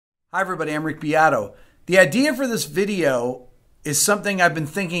Hi everybody, I'm Rick Beato. The idea for this video is something I've been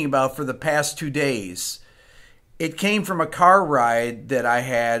thinking about for the past 2 days. It came from a car ride that I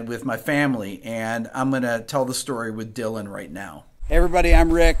had with my family, and I'm going to tell the story with Dylan right now. Hey everybody,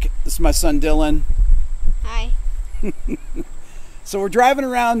 I'm Rick. This is my son Dylan. Hi. So we're driving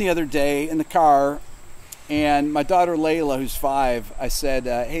around the other day in the car, and my daughter Layla, who's 5, I said,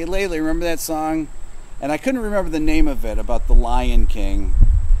 hey Layla, remember that song? And I couldn't remember the name of it, about the Lion King.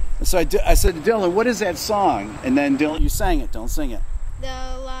 So I said to Dylan, what is that song? And then Dylan, you sang it. Don't sing it.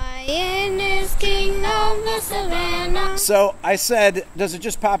 The lion is king of the savannah. So I said, does it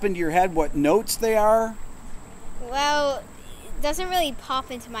just pop into your head what notes they are? Well, it doesn't really pop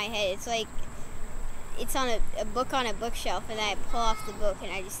into my head. It's like, it's on a book on a bookshelf, and I pull off the book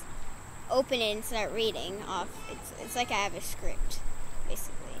and I just open it and start reading off. It's like I have a script,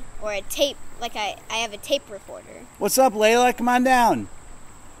 basically. Or a tape, like I have a tape recorder. What's up, Layla? Come on down.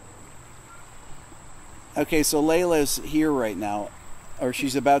 Okay, so Layla's here right now, or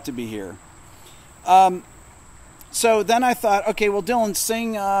she's about to be here. So then I thought, okay, well, Dylan,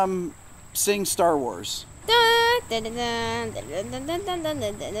 sing Star Wars.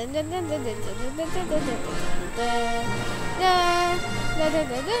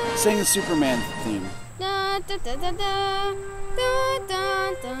 Sing the Superman theme.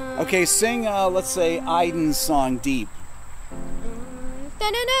 Okay, sing, let's say, Aiden's song, Deep.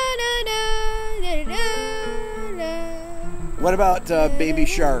 What about Baby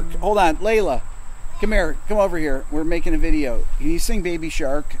Shark? Hold on, Layla. Come here. Come over here. We're making a video. Can you sing Baby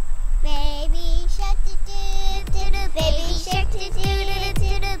Shark? Baby shark, baby shark,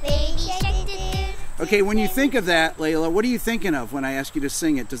 baby shark. Okay, when you think of that, Layla, what are you thinking of when I ask you to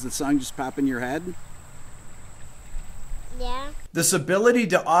sing it? Does the song just pop in your head? Yeah. This ability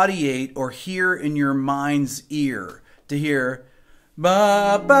to audiate or hear in your mind's ear, to hear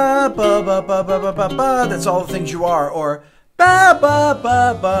ba ba ba ba ba ba ba ba ba, that's all the things you are, or ba ba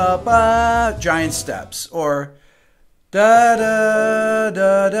ba ba ba, giant steps, or da da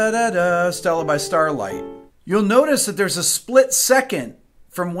da da da da, Stella by Starlight. You'll notice that there's a split second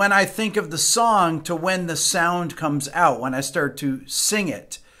from when I think of the song to when the sound comes out, when I start to sing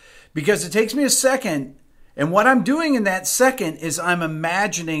it, because it takes me a second, and what I'm doing in that second is I'm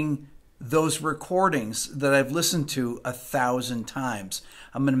imagining those recordings that I've listened to 1,000 times.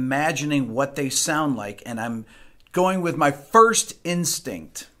 I'm imagining what they sound like, and I'm going with my first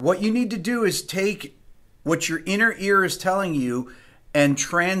instinct. What you need to do is take what your inner ear is telling you and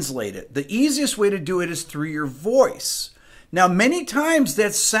translate it. The easiest way to do it is through your voice. Now, many times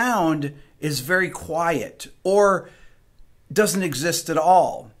that sound is very quiet or doesn't exist at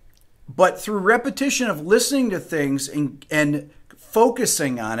all. But through repetition of listening to things and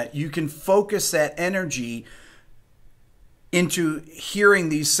focusing on it, you can focus that energy into hearing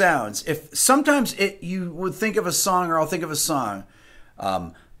these sounds. If sometimes you would think of a song, or I'll think of a song,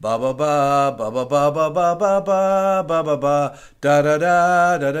 ba ba ba ba ba ba ba ba ba ba ba ba ba da da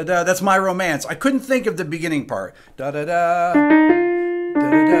da da da da. That's My Romance. I couldn't think of the beginning part. Da da da da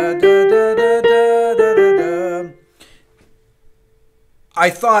da da da da da da da. I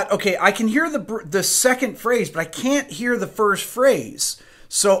thought, okay, I can hear the second phrase, but I can't hear the first phrase.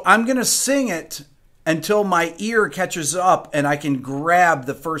 So I'm going to sing it until my ear catches up and I can grab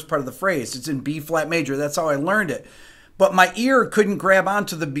the first part of the phrase. It's in B flat major. That's how I learned it. But my ear couldn't grab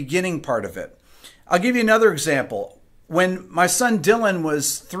onto the beginning part of it. I'll give you another example. When my son Dylan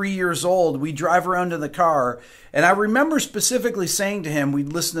was 3 years old, we drive around in the car, and I remember specifically saying to him,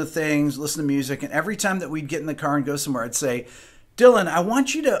 we'd listen to things, listen to music, and every time that we'd get in the car and go somewhere, I'd say, Dylan, I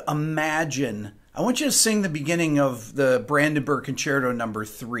want you to imagine, I want you to sing the beginning of the Brandenburg Concerto No.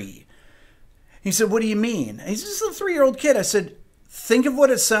 3. He said, what do you mean? He's just a 3-year-old kid. I said, think of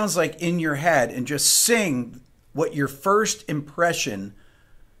what it sounds like in your head and just sing what your first impression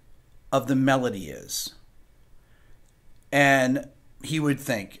of the melody is. And he would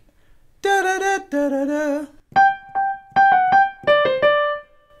think, da da da da da da.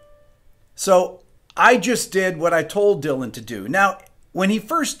 So I just did what I told Dylan to do. Now, when he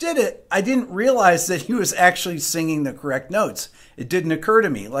first did it, I didn't realize that he was actually singing the correct notes. It didn't occur to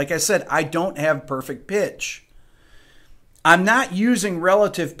me. Like I said, I don't have perfect pitch. I'm not using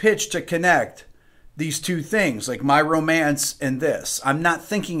relative pitch to connect these two things, like My Romance and this. I'm not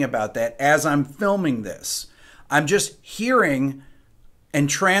thinking about that as I'm filming this. I'm just hearing and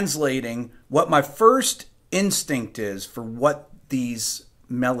translating what my first instinct is for what these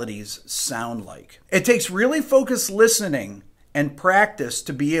melodies sound like. It takes really focused listening and practice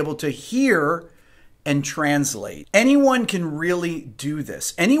to be able to hear and translate. Anyone can really do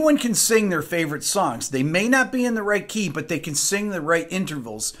this. Anyone can sing their favorite songs. They may not be in the right key, but they can sing the right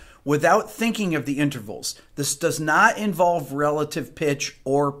intervals without thinking of the intervals. This does not involve relative pitch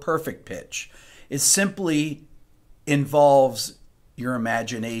or perfect pitch. It simply involves your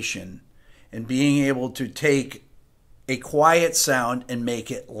imagination and being able to take a quiet sound and make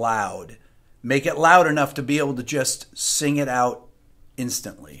it loud. Make it loud enough to be able to just sing it out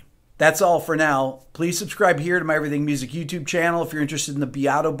instantly. That's all for now. Please subscribe here to my Everything Music YouTube channel. If you're interested in the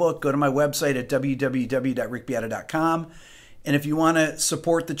Beato book, go to my website at www.rickbeato.com. And if you want to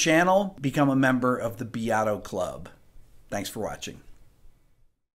support the channel, become a member of the Beato Club. Thanks for watching.